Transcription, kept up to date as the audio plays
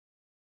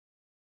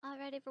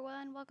Alright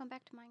everyone, welcome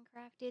back to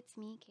Minecraft. It's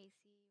me,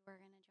 Casey. We're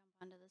gonna jump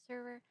onto the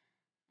server and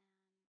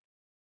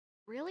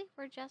really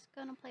we're just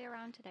gonna play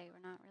around today.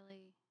 We're not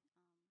really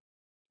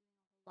doing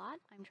a whole lot.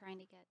 I'm trying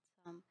to get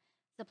some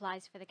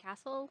supplies for the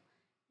castle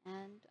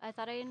and I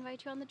thought I'd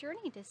invite you on the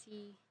journey to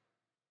see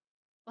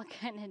what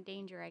kind of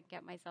danger I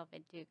get myself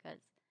into because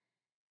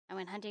I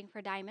went hunting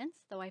for diamonds,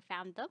 though I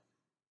found them.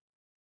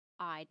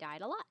 I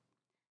died a lot.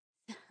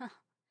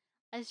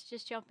 Let's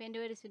just jump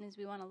into it as soon as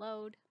we want to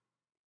load.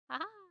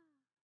 Haha!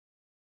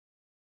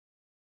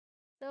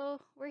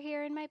 So we're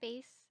here in my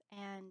base,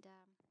 and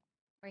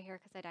we're here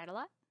because I died a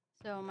lot.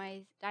 So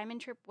my diamond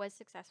trip was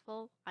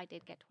successful. I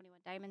did get 21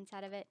 diamonds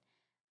out of it.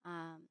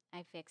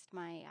 I fixed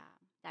my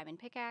diamond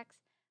pickaxe,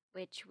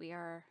 which we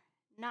are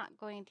not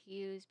going to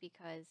use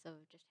because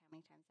of just how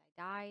many times I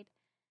died.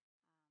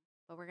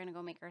 But we're going to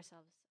go make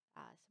ourselves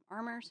some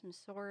armor, some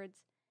swords,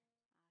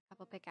 a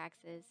couple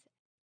pickaxes.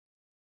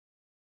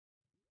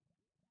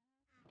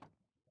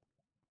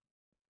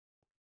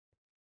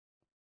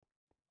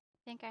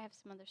 I think I have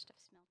some other stuff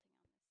smelting on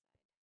this side.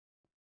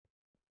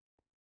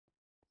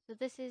 So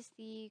this is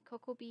the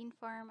cocoa bean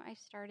farm I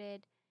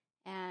started,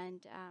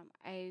 and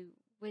I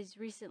was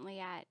recently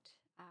at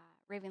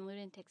Raven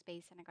Lunatic's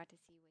base, and I got to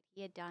see what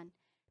he had done,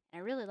 and I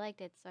really liked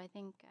it, so I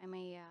think I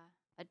may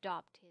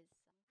adopt his.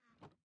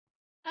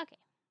 Okay,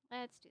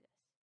 let's do this.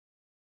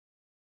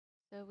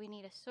 So we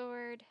need a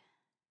sword,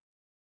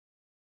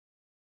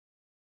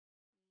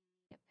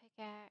 we need a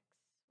pickaxe.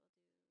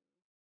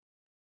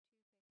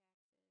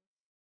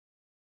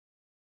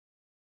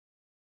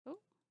 We'll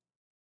do 2 pickaxes. Oh,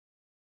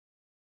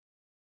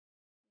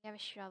 we have a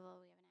shovel,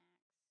 we have an axe,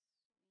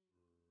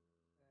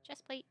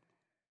 chest plate,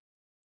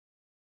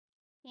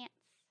 pants,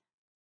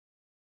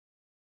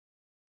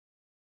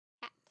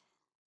 hat.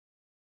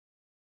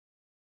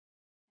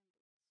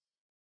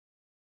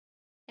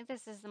 I think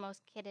this is the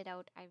most kitted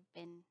out I've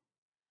been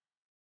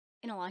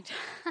in a long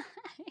time.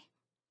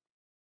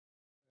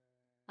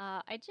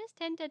 I just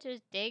tend to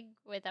just dig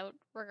without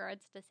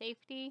regards to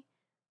safety,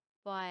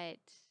 but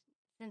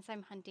since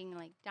I'm hunting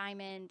like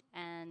diamond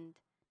and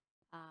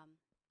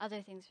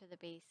other things for the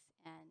base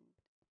and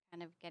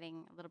kind of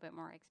getting a little bit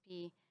more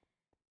XP,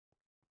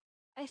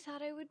 I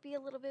thought I would be a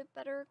little bit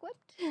better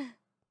equipped.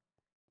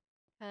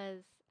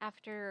 Because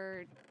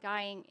after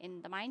dying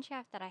in the mine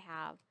shaft that I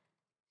have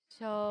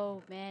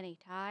so many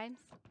times,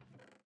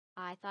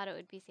 I thought it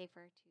would be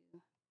safer to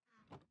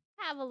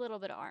have a little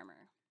bit of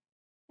armor.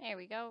 There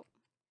we go.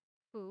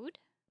 Food.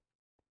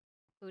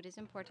 Food is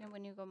important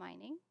when you go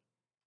mining.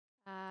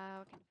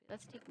 Okay,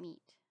 let's take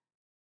meat.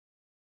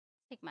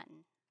 Let's take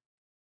mutton.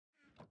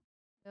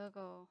 We'll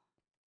go.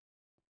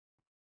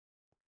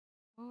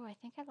 Oh, I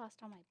think I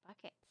lost all my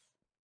buckets.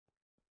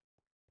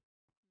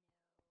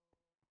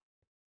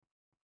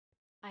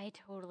 I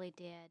totally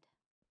did.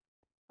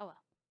 Oh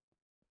well.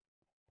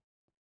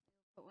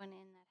 We'll put one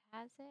in that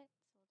has it.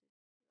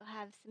 So we'll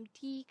have some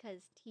tea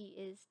because tea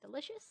is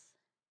delicious.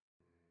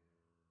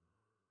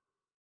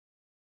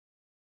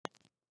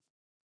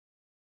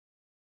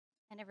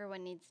 And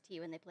everyone needs tea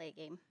when they play a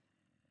game.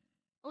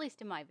 At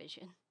least in my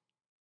vision.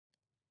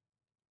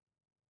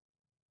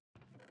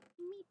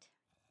 Meat.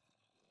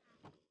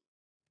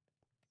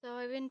 So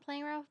I've been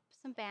playing around with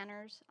some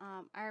banners.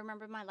 I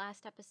remember my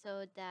last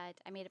episode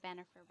that I made a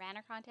banner for a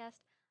banner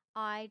contest.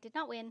 I did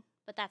not win,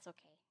 but that's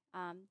okay.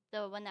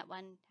 The one that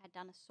won had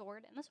done a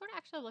sword, and the sword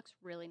actually looks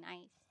really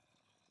nice.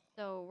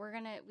 So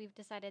we've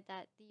decided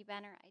that the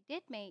banner I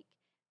did make,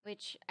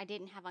 which I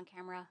didn't have on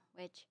camera,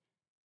 which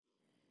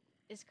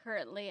is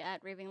currently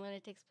at Raving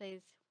Lunatic's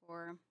place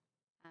for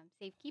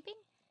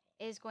safekeeping,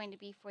 is going to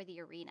be for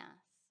the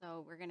arena.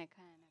 So we're going to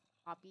kind of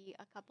copy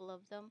a couple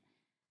of them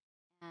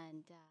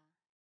and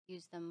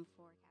use them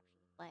for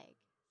capture the flag.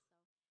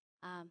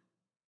 So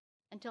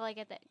until I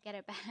get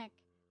it back,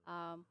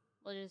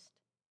 we'll just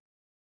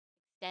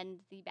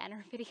extend the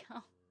banner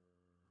video.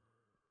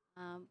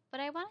 But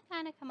I want to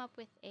kind of come up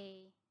with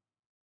a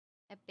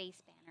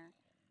base banner,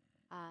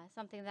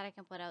 something that I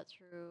can put out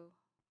through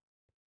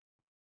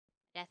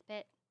Death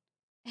Pit,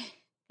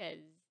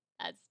 because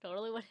that's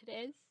totally what it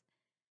is.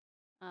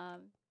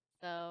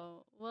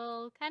 So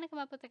we'll kind of come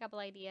up with a couple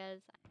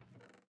ideas.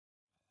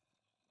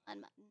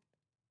 On mutton.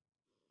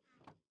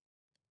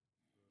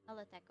 I'll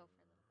let that go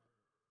for a little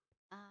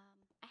bit.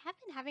 I have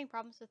been having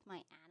problems with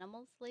my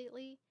animals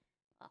lately.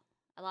 Well,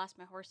 I lost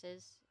my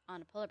horses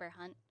on a polar bear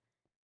hunt,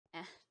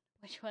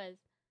 which was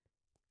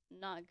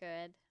not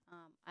good.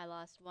 I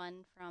lost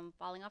one from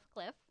falling off a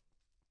cliff,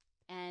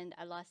 and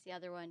I lost the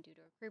other one due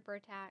to a creeper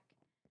attack.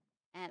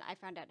 And I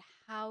found out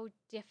how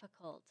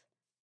difficult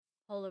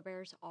polar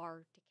bears are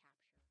to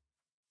capture.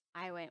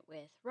 I went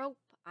with rope.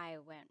 I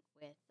went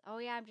with, oh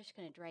yeah, I'm just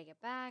going to drag it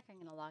back. I'm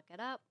going to lock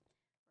it up.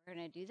 We're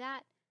going to do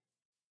that.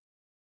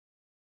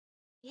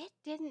 It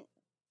didn't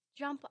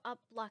jump up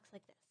blocks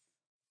like this.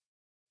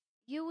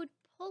 You would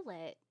pull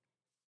it,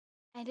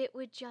 and it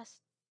would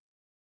just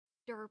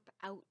derp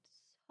out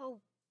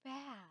so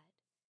bad.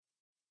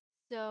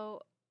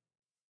 So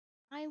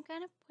I'm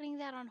kind of putting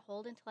that on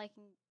hold until I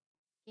can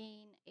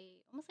gain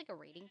almost like a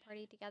raiding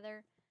party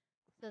together.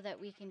 so that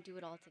we can do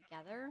it all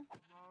together.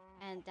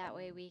 And that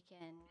way we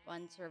can,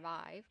 one,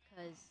 survive,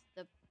 because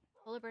the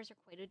polar bears are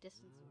quite a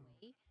distance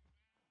away.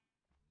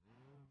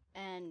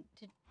 And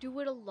to do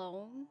it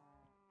alone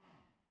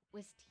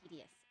was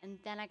tedious. And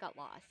then I got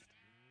lost.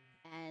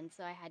 And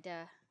so I had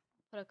to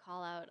put a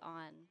call out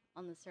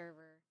on the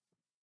server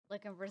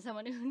looking for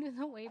someone who knew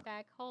the way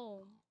back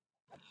home.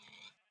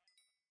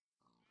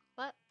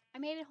 But I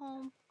made it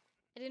home.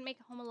 I didn't make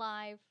it home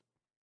alive.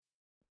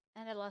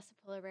 And I lost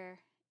a polar bear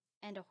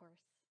and a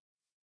horse.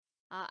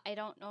 I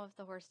don't know if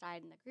the horse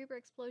died in the creeper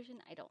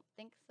explosion. I don't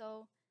think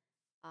so.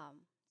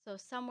 So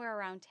somewhere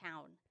around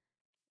town,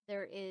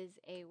 there is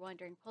a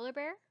wandering polar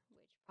bear,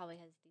 which probably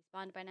has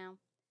despawned by now,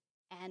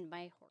 and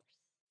my horse.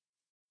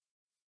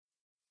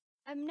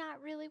 I'm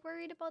not really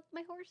worried about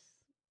my horse.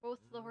 Both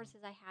the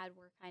horses I had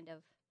were kind of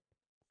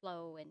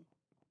slow, and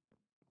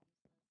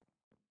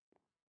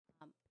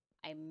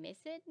I miss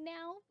it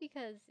now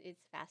because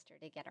it's faster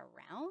to get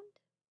around.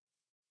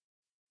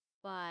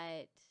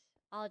 But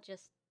I'll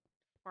just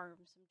farm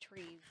some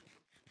trees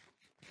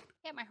and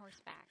get my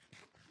horse back.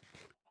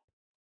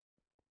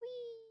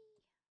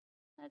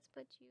 Whee! Let's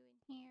put you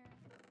in here.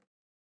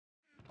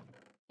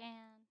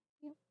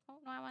 And oh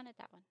no, I wanted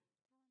that one.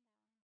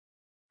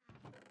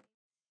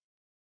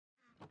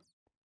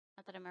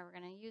 Not that I'm ever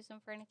gonna use them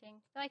for anything.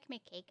 Though I can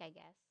make cake, I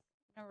guess.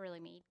 I've never really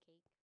made cake.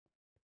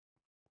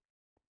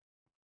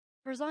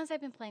 For as long as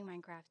I've been playing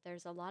Minecraft,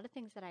 there's a lot of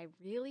things that I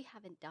really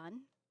haven't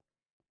done.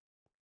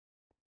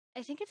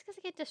 I think it's because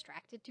I get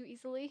distracted too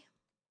easily.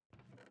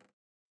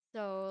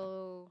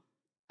 So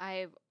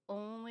I've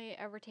only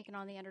ever taken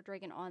on the Ender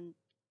Dragon on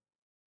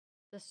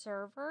the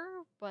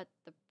server, but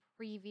the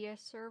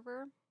previous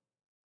server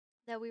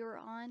that we were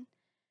on.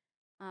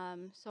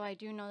 So I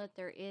do know that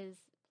there is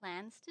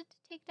plans to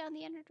take down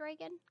the Ender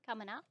Dragon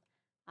coming up,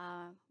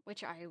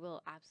 which I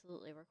will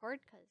absolutely record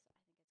because I think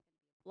it's going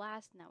to be a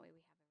blast, and that way we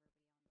have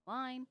everybody on the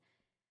line.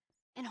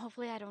 And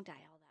hopefully I don't die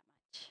all that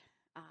much.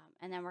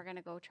 And then we're going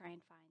to go try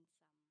and find some...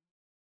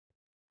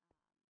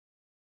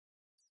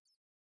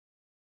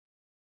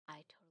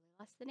 I totally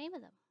lost the name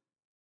of them.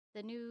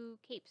 The new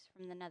capes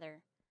from the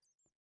Nether.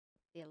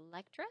 The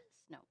Electras?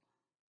 No.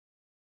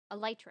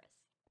 Elytras.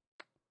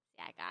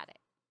 Yeah, I got it.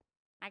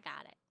 I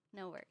got it.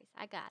 No worries.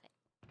 I got it.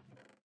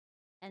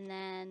 And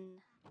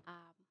then,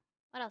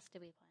 what else do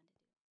we plan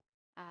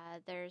to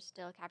do? There's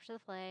still Capture the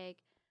Flag.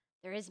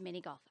 There is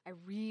mini golf. I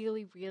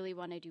really, really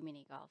want to do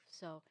mini golf.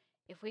 So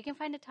if we can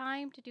find a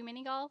time to do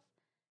mini golf,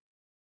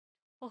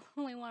 I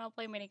only want to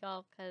play mini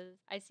golf because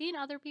I've seen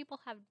other people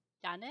have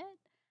done it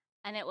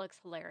and it looks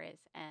hilarious.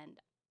 And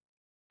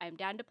I'm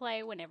down to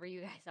play whenever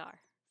you guys are.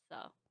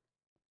 So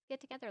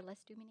get together.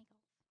 Let's do mini golf.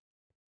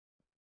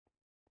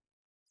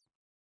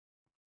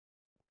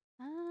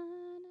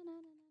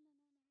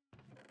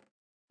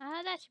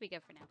 That should be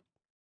good for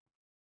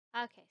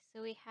now. Okay,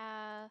 so we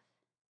have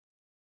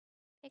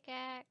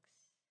pickaxe,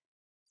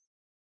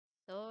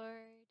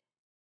 sword,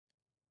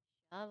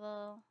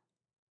 shovel,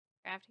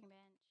 crafting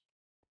bench.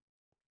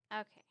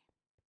 Okay.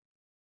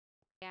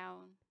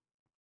 Down.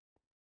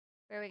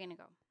 Where are we gonna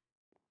go?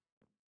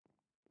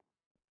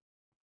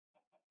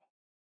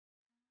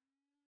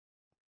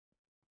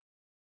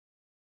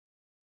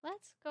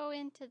 Let's go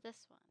into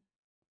this one.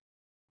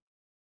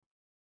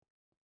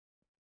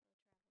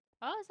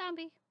 Oh,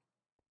 zombie.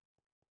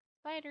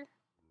 Spider.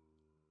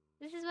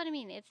 This is what I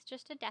mean. It's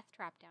just a death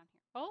trap down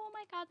here. Oh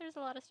my god, there's a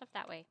lot of stuff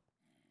that way.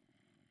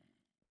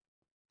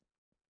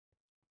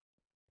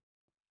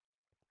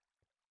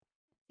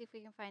 See if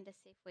we can find a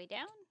safe way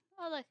down.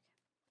 Oh, look.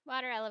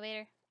 Water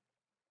elevator.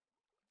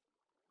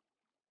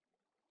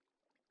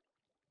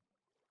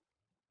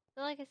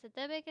 So like I said,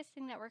 the biggest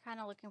thing that we're kind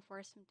of looking for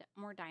is some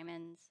more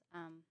diamonds.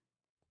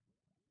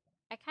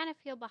 I kind of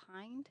feel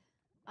behind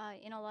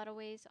in a lot of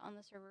ways on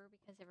the server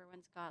because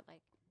everyone's got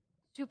like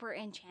super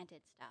enchanted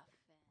stuff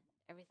and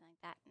everything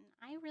like that. And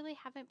I really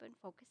haven't been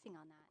focusing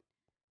on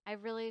that.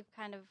 I've really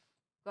kind of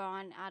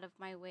gone out of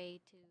my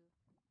way to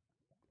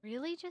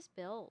really just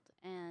build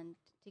and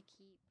to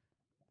keep...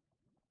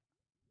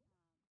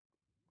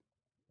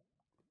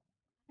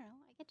 I don't know,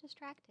 I get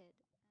distracted.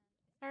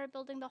 I started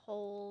building the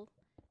hole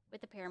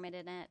with the pyramid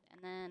in it,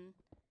 and then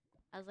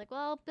I was like,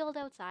 well, I'll build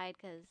outside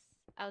because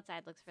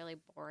outside looks really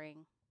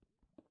boring.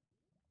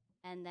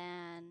 And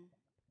then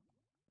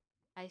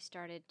I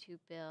started to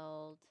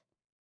build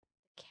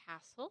the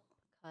castle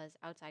because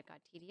outside got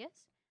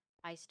tedious.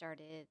 I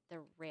started the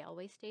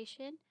railway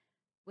station,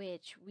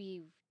 which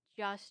we've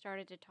just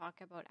started to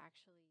talk about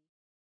actually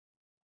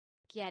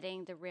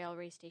getting the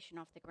railway station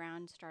off the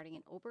ground starting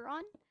in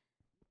Oberon.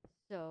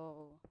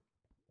 So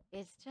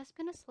it's just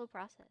been a slow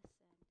process.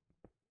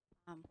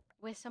 And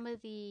with some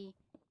of the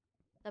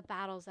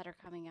battles that are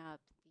coming up,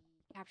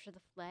 the Capture the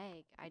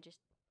Flag, I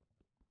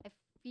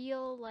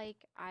feel like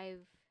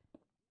I've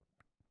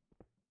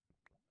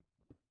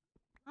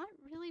not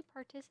really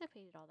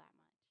participated all that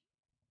much.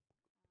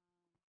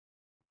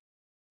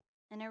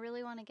 And I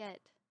really want to get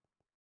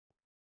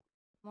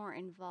more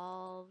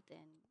involved in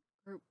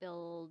group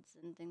builds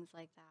and things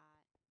like that.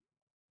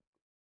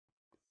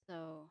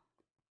 So,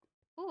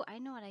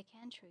 know what I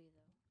can show you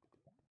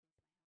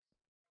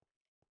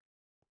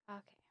though.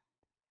 Okay.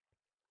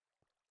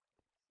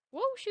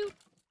 Whoa, shoot!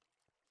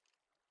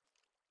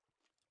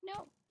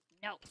 No.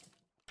 No.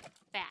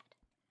 Bad.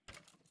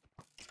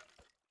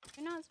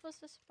 You're not supposed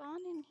to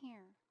spawn in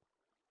here.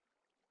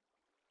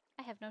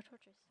 I have no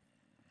torches.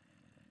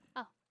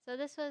 Oh, so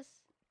this was,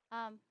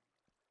 why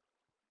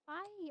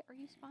are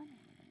you spawning?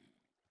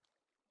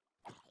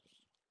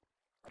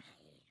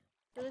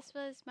 So this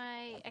was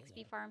my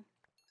XP farm.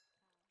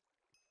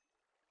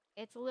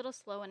 It's a little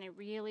slow and I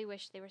really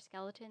wish they were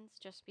skeletons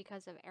just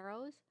because of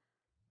arrows.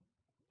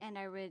 And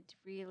I would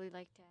really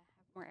like to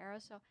have more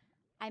arrows, so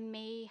I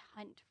may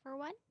hunt for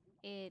one.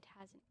 It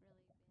hasn't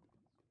really been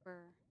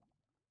super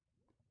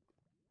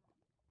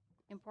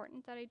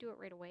important that I do it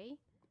right away,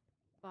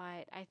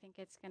 but I think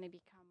it's going to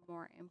become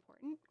more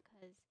important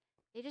because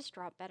they just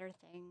drop better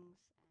things.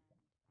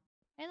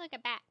 And hey, look, a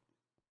bat.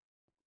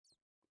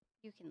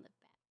 You can live,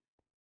 bat.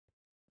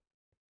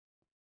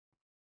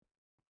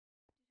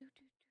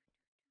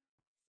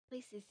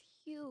 This place is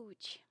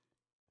huge.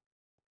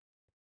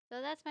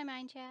 So that's my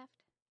mine shaft.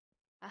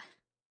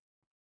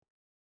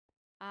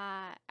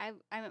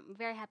 I'm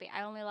very happy.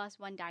 I only lost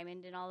 1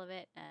 diamond in all of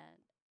it, and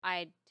I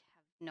have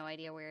no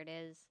idea where it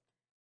is.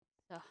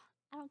 So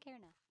I don't care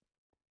now.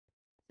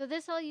 So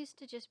this all used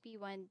to just be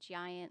one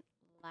giant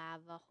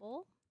lava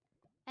hole.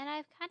 And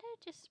I've kind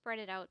of just spread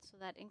it out so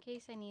that in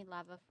case I need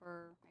lava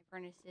for my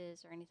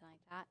furnaces or anything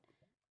like that,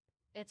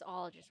 it's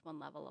all just one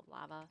level of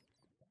lava.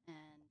 And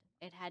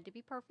it had to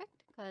be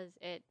perfect because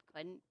it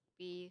couldn't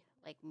be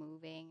like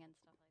moving and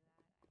stuff like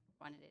that.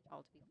 I wanted it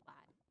all to be flat.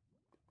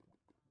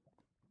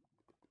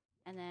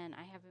 And then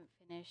I haven't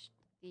finished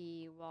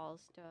the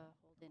walls to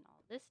hold in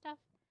all this stuff.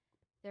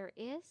 There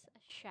is a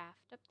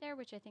shaft up there,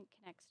 which I think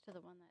connects to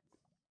the one that's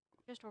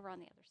just over on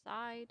the other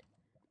side.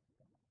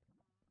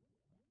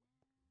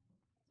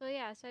 So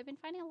yeah, so I've been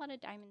finding a lot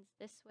of diamonds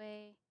this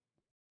way.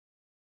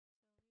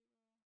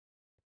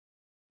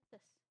 What's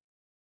this?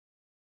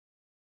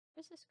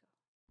 Where's this go?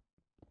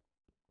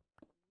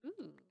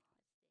 Ooh,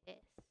 what's this?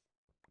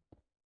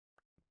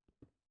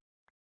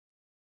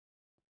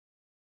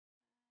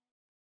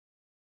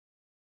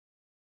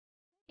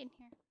 In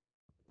here.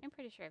 I'm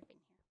pretty sure I've been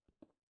here.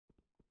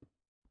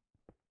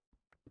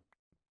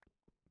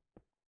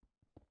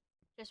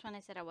 Just when I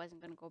said I wasn't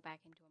going to go back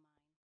into a mine.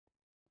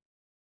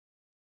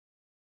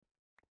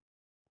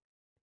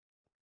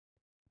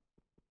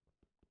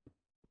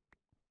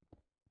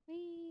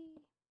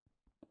 Whee!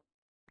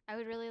 I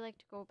would really like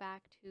to go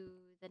back to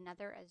the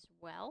Nether as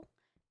well,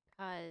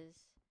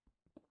 because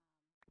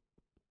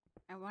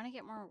I want to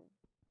get more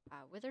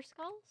Wither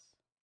Skulls,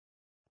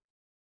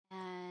 and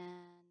then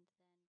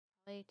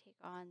probably take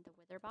on the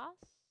Wither Boss,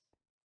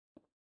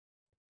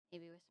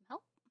 maybe with some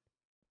help,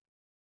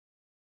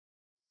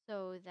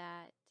 so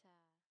that I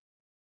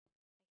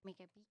can make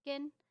a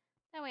beacon.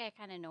 That way I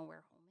kind of know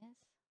where home is.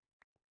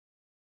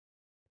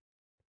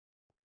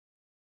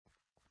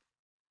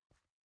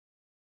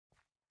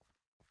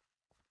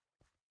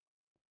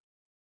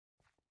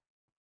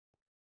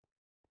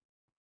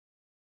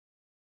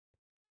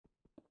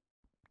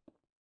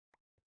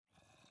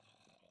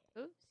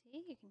 Ooh,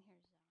 see, you can hear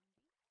zombies.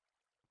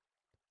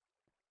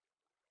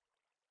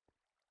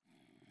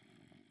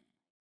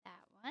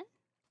 That one.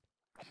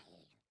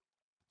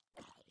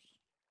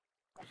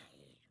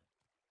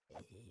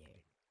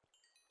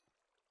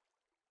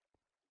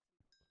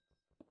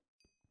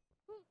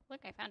 Ooh,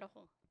 look, I found a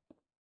hole.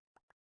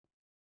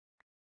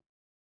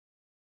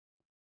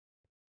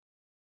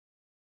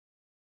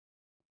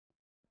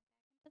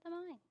 To the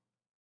mine.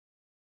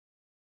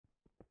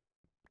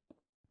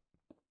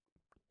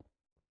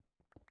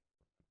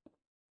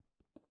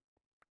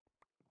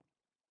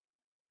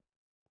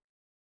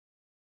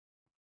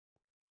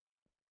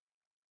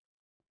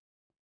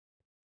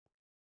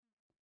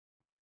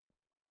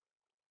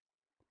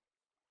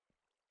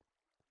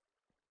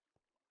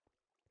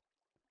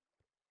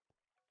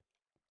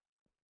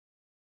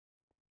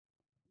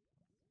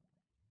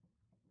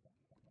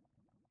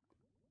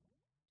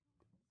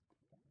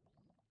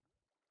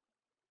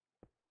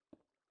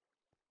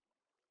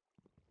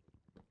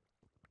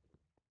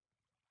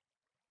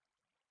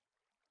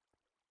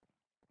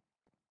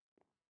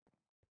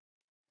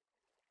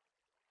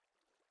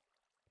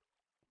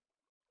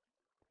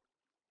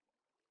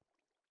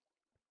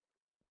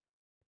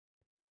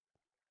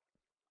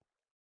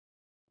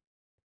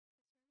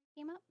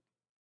 Came up.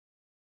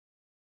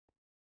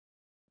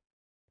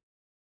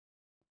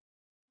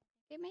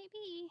 It may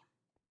be.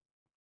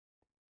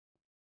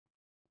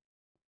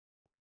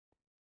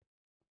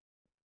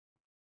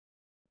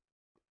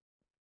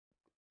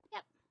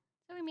 Yep.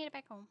 So we made it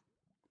back home.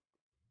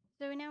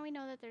 So now we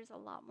know that there's a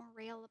lot more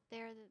rail up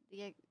there.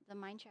 The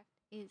mine shaft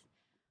is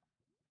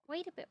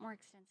quite a bit more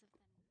extensive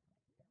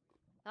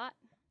than I thought.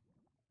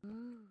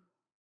 Ooh.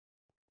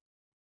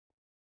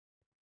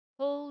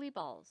 Holy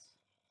balls.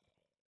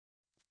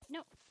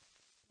 No.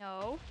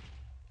 No.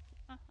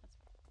 Oh, that's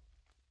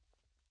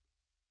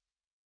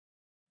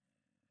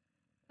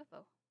a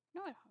bow.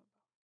 No, I don't have a bow.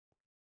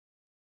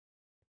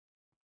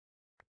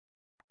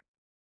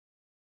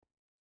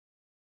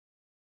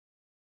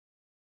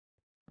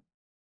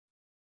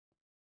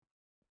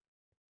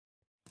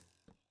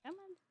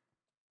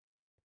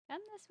 Come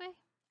this way.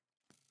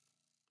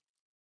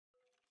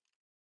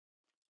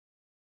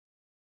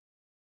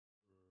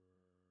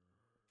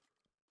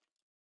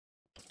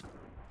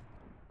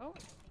 Oh, I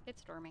think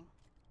it's storming.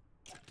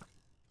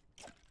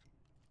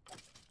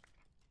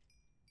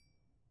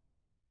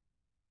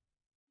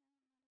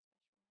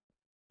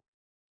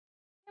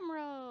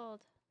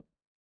 Emerald.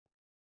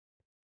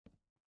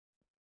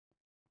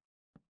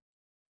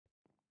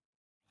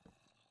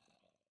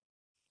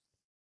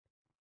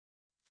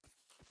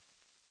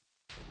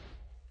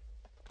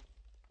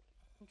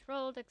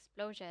 Controlled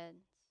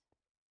explosions.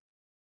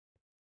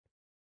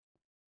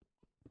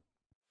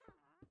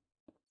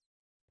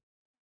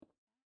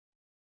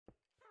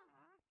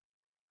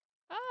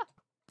 Ah!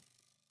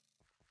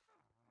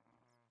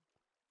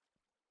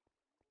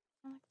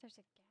 Oh, look, there's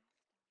a gas.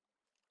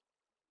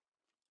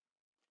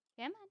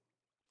 Come on.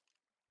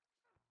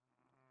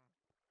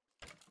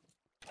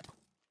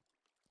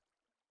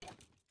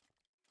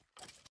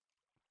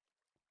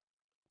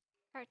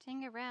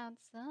 Carting around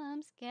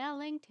some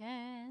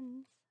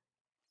skeletons.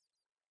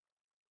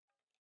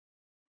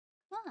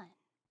 Come on.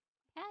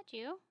 I had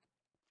you.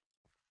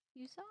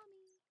 You saw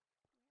me.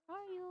 Where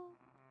are you?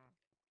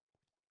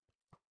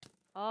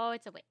 Oh,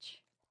 it's a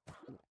witch.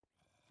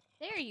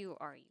 There you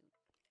are, you.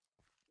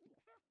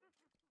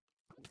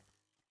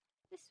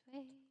 This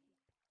way.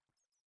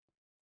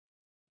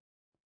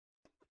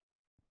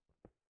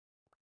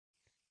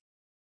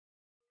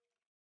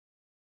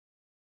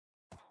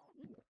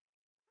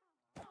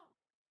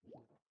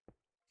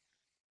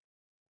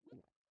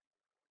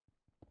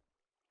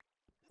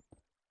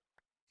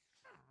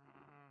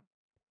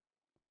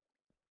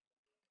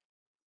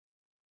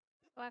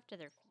 Go after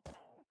their feet.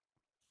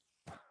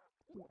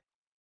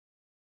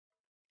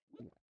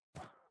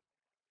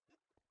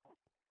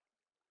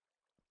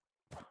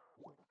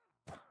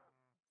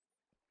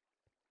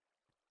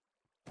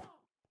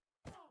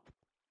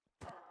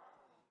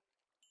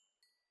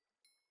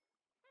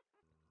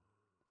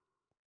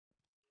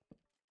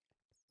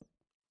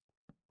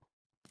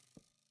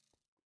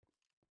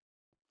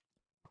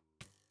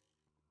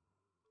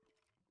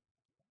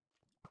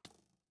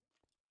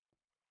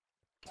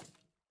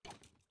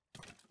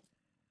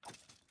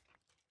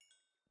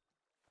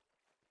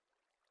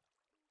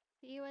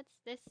 See what's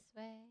this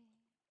way.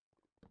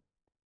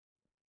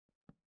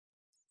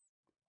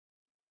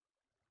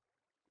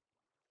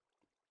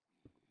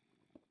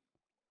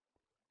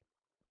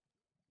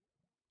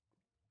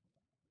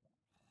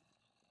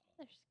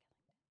 There's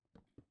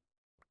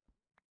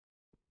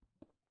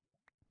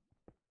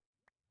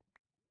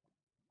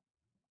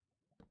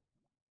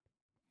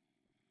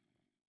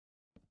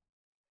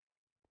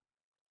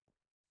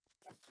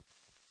skeleton.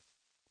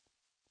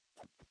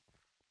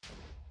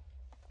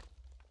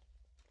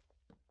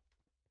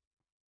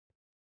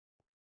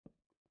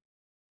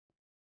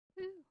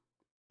 Woo.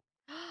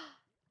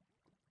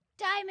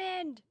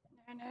 Diamond!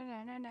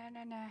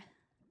 No.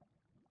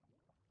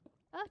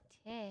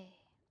 Okay.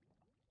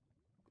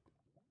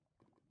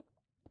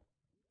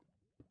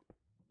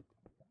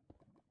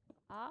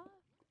 Off.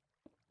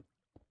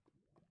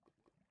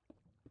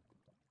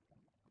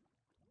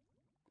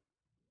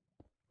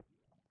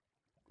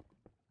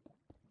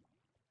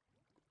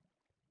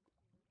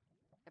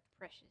 The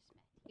precious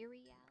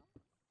material.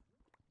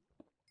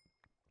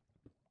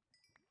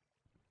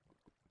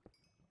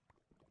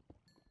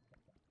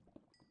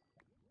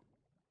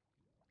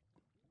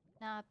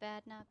 Not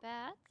bad, not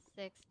bad.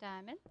 6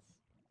 diamonds.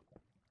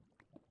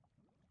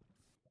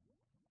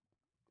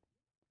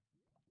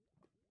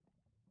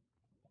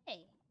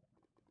 Hey.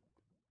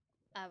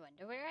 I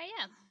wonder where I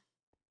am.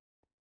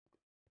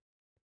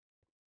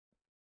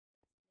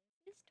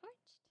 It's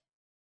torched.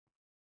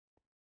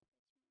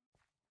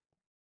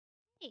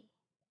 Hey.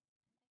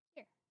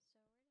 Here.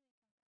 So where do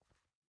they come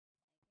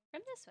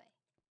from? From this way.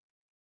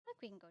 Look,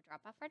 we can go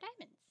drop off our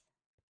diamonds.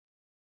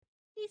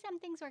 See, some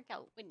things work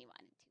out when you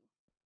wanted to.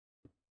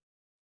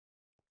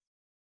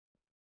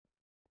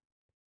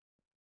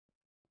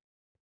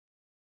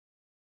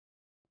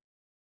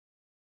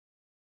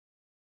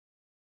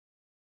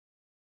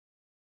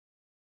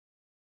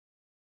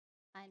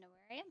 I know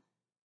where I am.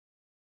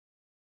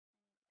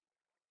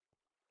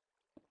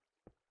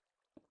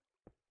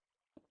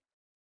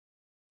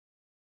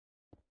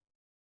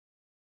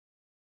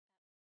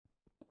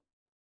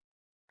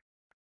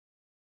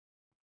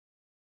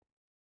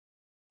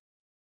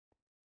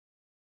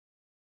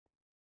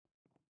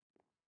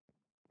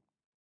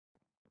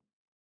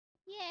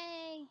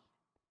 Yay!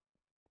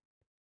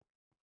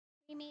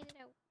 We made it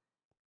out.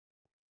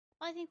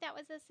 Well, I think that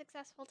was a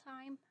successful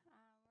time.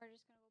 We're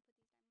just going to go put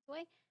these diamonds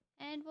away,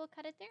 and we'll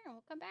cut it there, and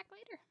we'll come back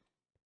later.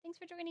 Thanks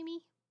for joining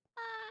me.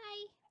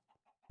 Bye!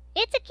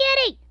 It's a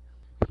kitty!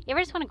 You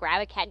ever just want to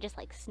grab a cat and just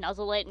like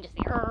snuzzle it and just,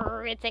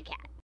 it's a cat.